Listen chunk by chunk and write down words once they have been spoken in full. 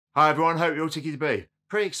Hi everyone, hope you're all ticky to boo.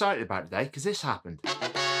 Pretty excited about today because this happened.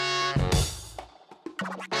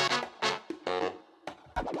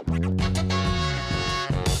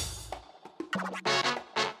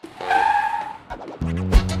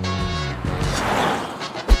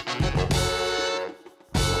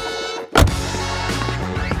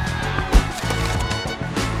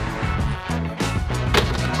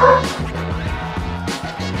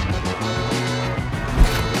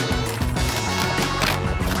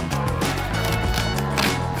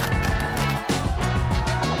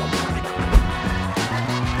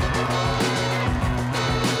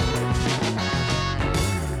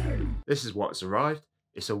 This is what's arrived.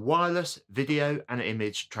 It's a wireless video and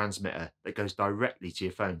image transmitter that goes directly to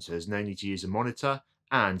your phone, so there's no need to use a monitor,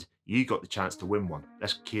 and you got the chance to win one.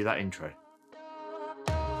 Let's cue that intro.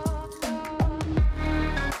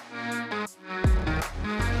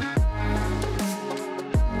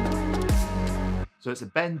 So it's a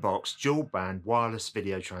Benbox dual band wireless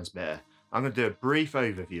video transmitter. I'm going to do a brief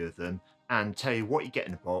overview of them and tell you what you get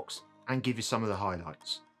in the box and give you some of the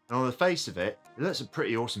highlights. And on the face of it, it looks a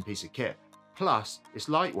pretty awesome piece of kit. Plus, it's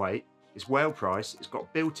lightweight, it's well priced, it's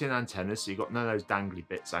got built-in antennas, so you've got none of those dangly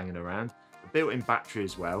bits hanging around. A built-in battery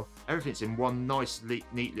as well. Everything's in one nice,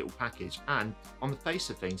 neat little package, and on the face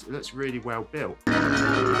of things, it looks really well built.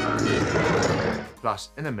 Plus,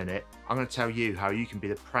 in a minute, I'm going to tell you how you can be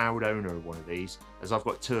the proud owner of one of these, as I've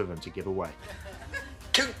got 2 of them to give away.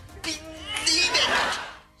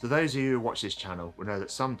 So those of you who watch this channel will know that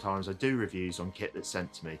sometimes I do reviews on kit that's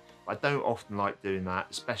sent to me, but I don't often like doing that,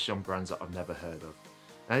 especially on brands that I've never heard of.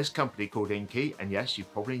 Now this company called Inkee, and yes,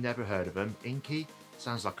 you've probably never heard of them. Inkee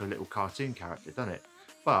sounds like a little cartoon character, doesn't it?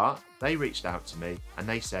 But they reached out to me and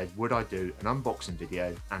they said, would I do an unboxing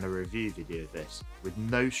video and a review video of this with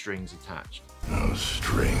no strings attached? No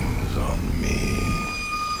strings on me.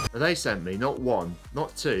 Now they sent me not 1,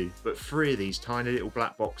 not 2, but 3 of these tiny little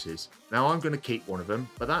black boxes. Now I'm going to keep one of them,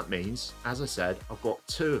 but that means, as I said, I've got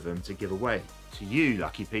 2 of them to give away to you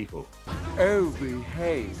lucky people. Oh,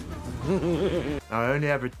 behave. Now I only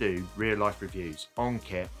ever do real life reviews on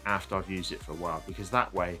kit after I've used it for a while, because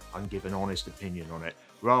that way I can give an honest opinion on it,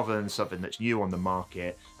 rather than something that's new on the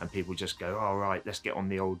market and people just go, all right, let's get on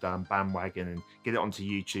the old bandwagon and get it onto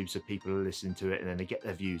YouTube so people are listening to it and then they get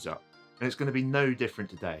their views up. And it's going to be no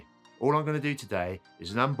different today. All I'm going to do today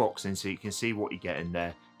is an unboxing so you can see what you get in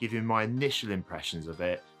there, give you my initial impressions of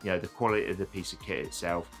it, you know, the quality of the piece of kit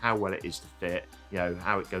itself, how well it is to fit, you know,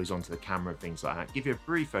 how it goes onto the camera and things like that, give you a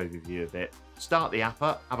brief overview of it, start the app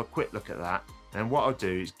up, have a quick look at that, and what I'll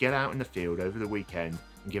do is get out in the field over the weekend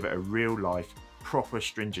and give it a real life, proper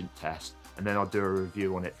stringent test, and then I'll do a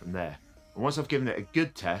review on it from there. And once I've given it a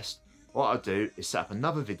good test, what I'll do is set up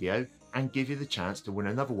another video and give you the chance to win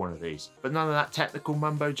another one of these. But none of that technical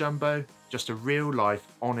mumbo jumbo, just a real life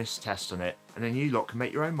honest test on it, and then you lot can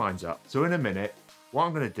make your own minds up. So in a minute, what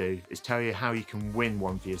I'm going to do is tell you how you can win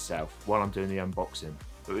one for yourself while I'm doing the unboxing.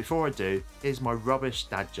 But before I do, here's my rubbish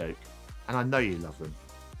dad joke, and I know you love them.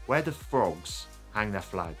 Where do frogs hang their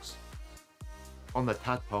flags? On the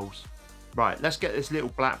tadpoles. Right, let's get this little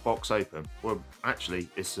black box open. Well, actually,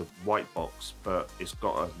 it's a white box, but it's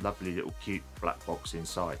got a lovely little cute black box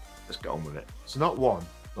inside. Let's get on with it. So not 1,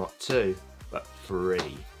 not 2, but 3.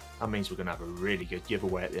 That means we're going to have a really good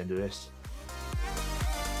giveaway at the end of this.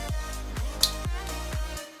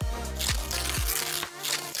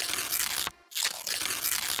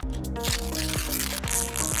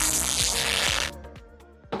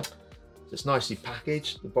 It's nicely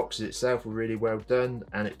packaged, the boxes itself are really well done,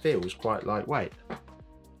 and it feels quite lightweight.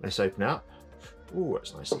 Let's open it up. Oh,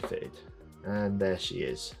 it's nicely fitted. And there she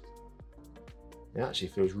is. It actually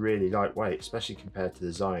feels really lightweight, especially compared to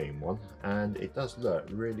the Xiaomi one, and it does look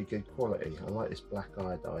really good quality. I like this black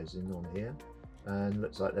iodizing on here, and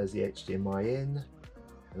looks like there's the HDMI in,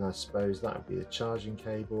 and I suppose that would be the charging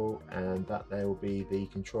cable, and that there will be the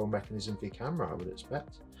control mechanism for your camera, I would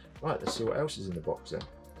expect. Right, let's see what else is in the box then.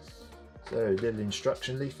 So, little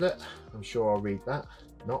instruction leaflet, I'm sure I'll read that,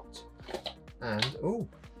 not, and oh,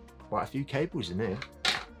 quite a few cables in here.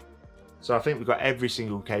 So I think we've got every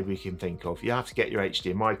single cable you can think of. You have to get your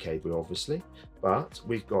HDMI cable obviously, but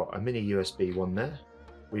we've got a mini USB one there,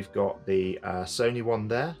 we've got the Sony one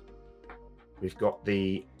there, we've got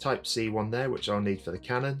the Type-C one there, which I'll need for the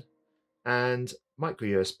Canon, and micro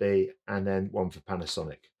USB, and then one for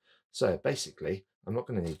Panasonic. So basically, I'm not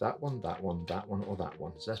going to need that one, that one, that one, or that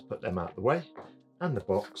one. So let's put them out of the way, and the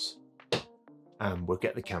box, and we'll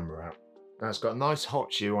get the camera out. Now it's got a nice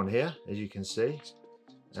hot shoe on here, as you can see.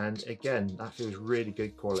 And again, that feels really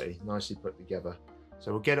good quality, nicely put together.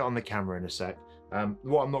 So we'll get it on the camera in a sec,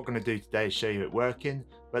 What I'm not going to do today is show you it working,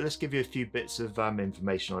 but let's give you a few bits of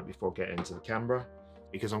information on it before getting into the camera,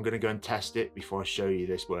 because I'm going to go and test it before I show you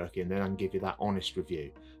this working, then I can give you that honest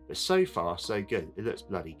review. But so far so good, it looks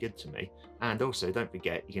bloody good to me. And also don't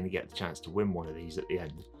forget, you're going to get the chance to win one of these at the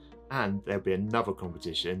end, and there'll be another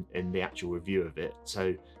competition in the actual review of it,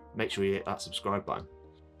 so make sure you hit that subscribe button.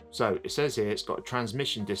 So it says here it's got a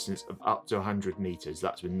transmission distance of up to 100 meters.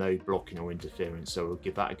 That's with no blocking or interference, so we'll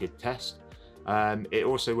give that a good test. It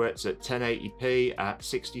also works at 1080p at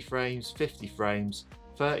 60 frames, 50 frames,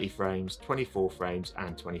 30 frames, 24 frames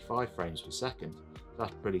and 25 frames per second.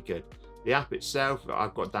 That's pretty good. The app itself,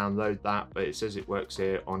 I've got to download that, but it says it works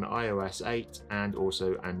here on iOS 8 and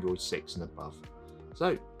also Android 6 and above.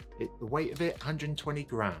 So the weight of it, 120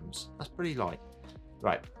 grams. That's pretty light.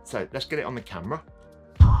 Right, so let's get it on the camera.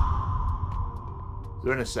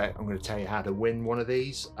 So in a sec, I'm going to tell you how to win one of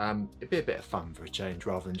these. It'd be a bit of fun for a change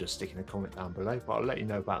rather than just sticking a comment down below, but I'll let you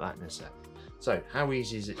know about that in a sec. So how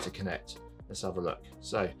easy is it to connect? Let's have a look.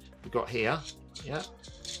 So we've got here, yeah,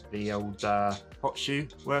 the old hot shoe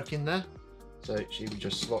working there. So she would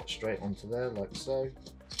just slot straight onto there like so.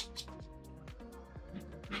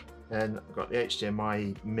 Then I've got the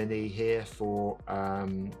HDMI mini here for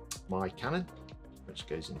my Canon, which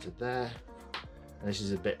goes into there. And this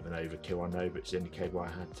is a bit of an overkill, I know, but it's the only cable I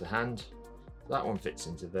had to hand. That one fits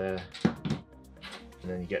into there. And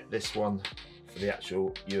then you get this one for the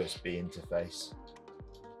actual USB interface,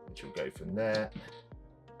 which will go from there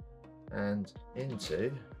and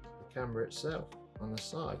into the camera itself on the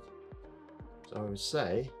side. So I would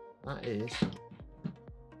say that is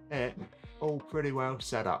it, all pretty well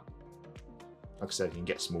set up. Like I said, you can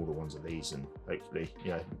get smaller ones of these and hopefully,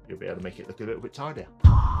 you know, you'll be able to make it look a little bit tidier.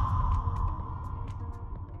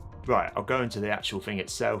 Right, I'll go into the actual thing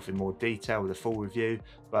itself in more detail with a full review,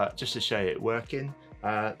 but just to show you it working,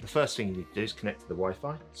 the first thing you need to do is connect to the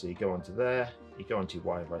Wi-Fi. So you go onto there, you go onto your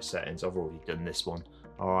Wi-Fi settings. I've already done this one.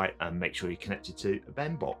 All right, and make sure you're connected to a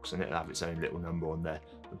Benbox, and it'll have its own little number on there.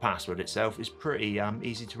 The password itself is pretty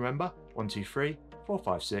easy to remember: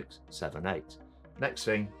 1234567 Next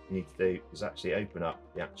thing you need to do is actually open up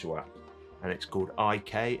the actual app, and it's called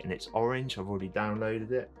Inkee, and it's orange. I've already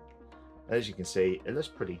downloaded it. As you can see, it looks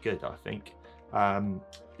pretty good, I think.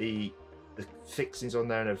 The fixings on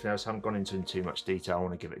there and everything else, I haven't gone into in too much detail. I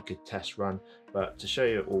want to give it a good test run, but to show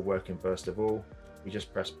you it all working, first of all, you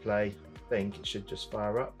just press play. I think it should just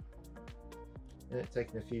fire up. Yeah,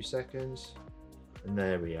 taking a few seconds, and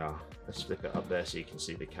there we are. Let's flip it up there so you can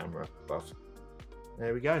see the camera above.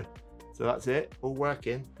 There we go. So that's it, all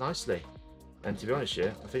working nicely. And to be honest with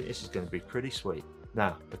you, I think this is going to be pretty sweet.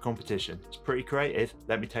 Now, the competition, it's pretty creative.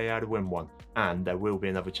 Let me tell you how to win one. And there will be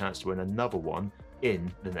another chance to win another one in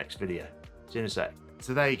the next video. See you in a sec.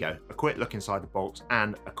 So there you go, a quick look inside the box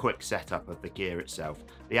and a quick setup of the gear itself.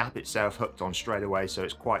 The app itself hooked on straight away, so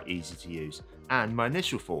it's quite easy to use. And my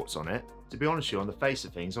initial thoughts on it, to be honest with you, on the face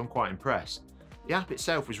of things, I'm quite impressed. The app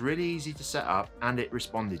itself was really easy to set up and it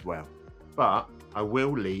responded well. But I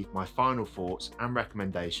will leave my final thoughts and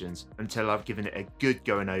recommendations until I've given it a good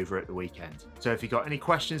going over at the weekend. So if you've got any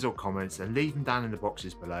questions or comments, then leave them down in the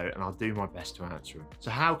boxes below and I'll do my best to answer them.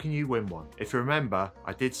 So how can you win one? If you remember,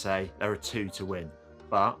 I did say there are 2 to win,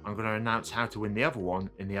 but I'm going to announce how to win the other one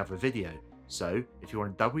in the other video. So if you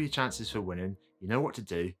want to double your chances for winning, you know what to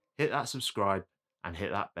do. Hit that subscribe and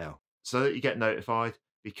hit that bell so that you get notified,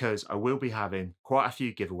 because I will be having quite a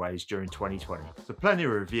few giveaways during 2020. So plenty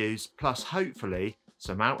of reviews, plus hopefully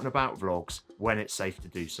some out and about vlogs when it's safe to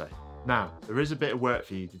do so. Now, there is a bit of work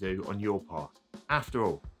for you to do on your part. After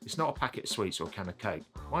all, it's not a packet of sweets or a can of Coke.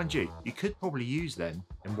 Mind you, you could probably use them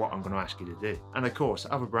in what I'm going to ask you to do. And of course,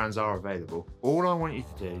 other brands are available. All I want you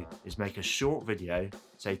to do is make a short video,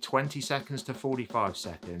 say 20 seconds to 45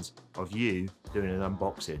 seconds, of you doing an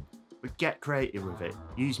unboxing. But get creative with it.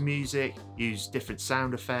 Use music, use different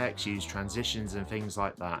sound effects, use transitions and things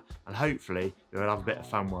like that. And hopefully you'll have a bit of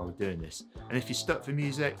fun while we're doing this. And if you're stuck for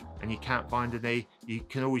music and you can't find any, you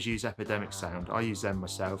can always use Epidemic Sound. I use them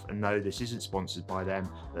myself, and no, this isn't sponsored by them,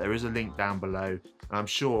 but there is a link down below. And I'm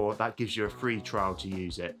sure that gives you a free trial to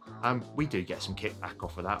use it. We do get some kickback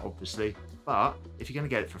off of that, obviously. But if you're gonna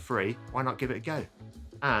get it for free, why not give it a go?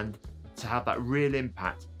 And to have that real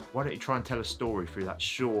impact, why don't you try and tell a story through that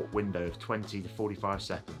short window of 20 to 45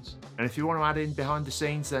 seconds? And if you want to add in behind the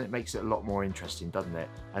scenes, then it makes it a lot more interesting, doesn't it?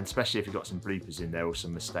 And especially if you've got some bloopers in there or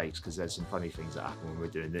some mistakes, because there's some funny things that happen when we're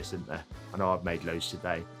doing this, isn't there? I know I've made loads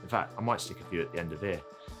today. In fact, I might stick a few at the end of here.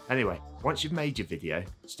 Anyway, once you've made your video,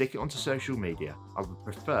 stick it onto social media. I would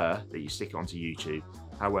prefer that you stick it onto YouTube.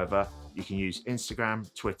 However, you can use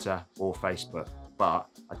Instagram, Twitter, or Facebook, but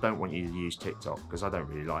I don't want you to use TikTok because I don't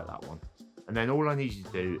really like that one. and then all I need you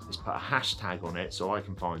to do is put a hashtag on it so I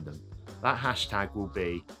can find them. That hashtag will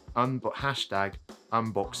be hashtag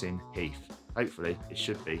unboxing Hieth. Hopefully it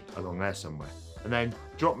should be along there somewhere. And then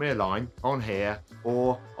drop me a line on here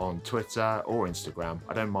or on Twitter or Instagram.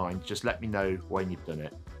 I don't mind, just let me know when you've done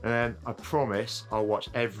it. And then I promise I'll watch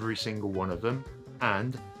every single one of them,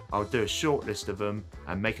 and I'll do a short list of them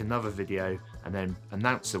and make another video and then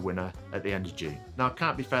announce the winner at the end of June. Now, I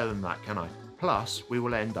can't be fairer than that, can I? Plus, we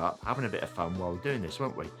will end up having a bit of fun while we're doing this,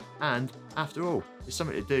 won't we? And after all, it's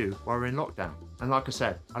something to do while we're in lockdown. And like I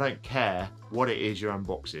said, I don't care what it is you're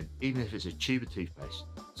unboxing, even if it's a tube of toothpaste.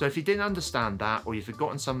 So if you didn't understand that, or you've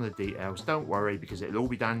forgotten some of the details, don't worry, because it'll all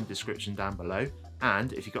be down in the description down below.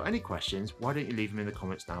 And if you've got any questions, why don't you leave them in the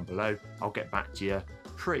comments down below? I'll get back to you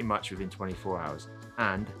pretty much within 24 hours.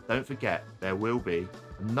 And don't forget, there will be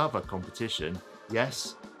another competition.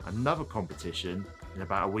 Yes, another competition in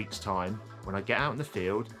about a week's time when I get out in the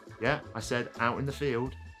field. Yeah, I said out in the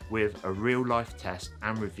field, with a real life test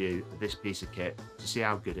and review of this piece of kit to see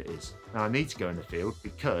how good it is. Now I need to go in the field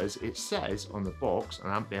because it says on the box, and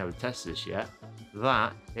I haven't been able to test this yet,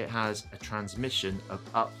 that it has a transmission of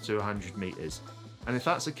up to 100 meters. And if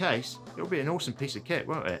that's the case, it'll be an awesome piece of kit,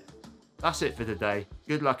 won't it? That's it for today.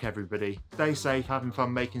 Good luck everybody. Stay safe, having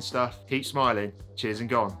fun making stuff. Keep smiling. Cheers and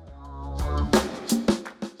gone.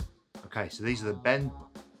 Okay, so these are the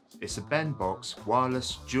Benbox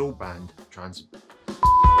Wireless Dual Band Transmitter.